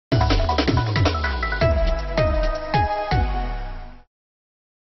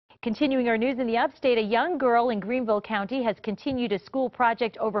Continuing our news in the upstate, a young girl in Greenville County has continued a school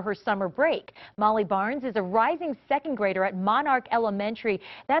project over her summer break. Molly Barnes is a rising second grader at Monarch Elementary.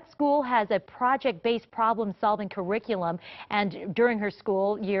 That school has a project-based problem-solving curriculum, and during her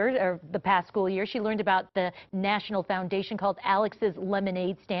school year, or the past school year, she learned about the national foundation called Alex's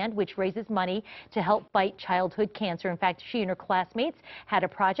Lemonade Stand, which raises money to help fight childhood cancer. In fact, she and her classmates had a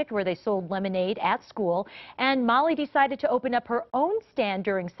project where they sold lemonade at school, and Molly decided to open up her own stand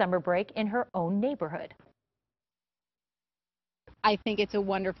during summer break in her own neighborhood. I think it's a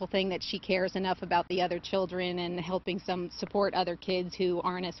wonderful thing that she cares enough about the other children and helping support other kids who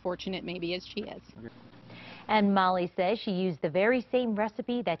aren't as fortunate maybe as she is. And Molly says she used the very same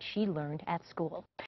recipe that she learned at school.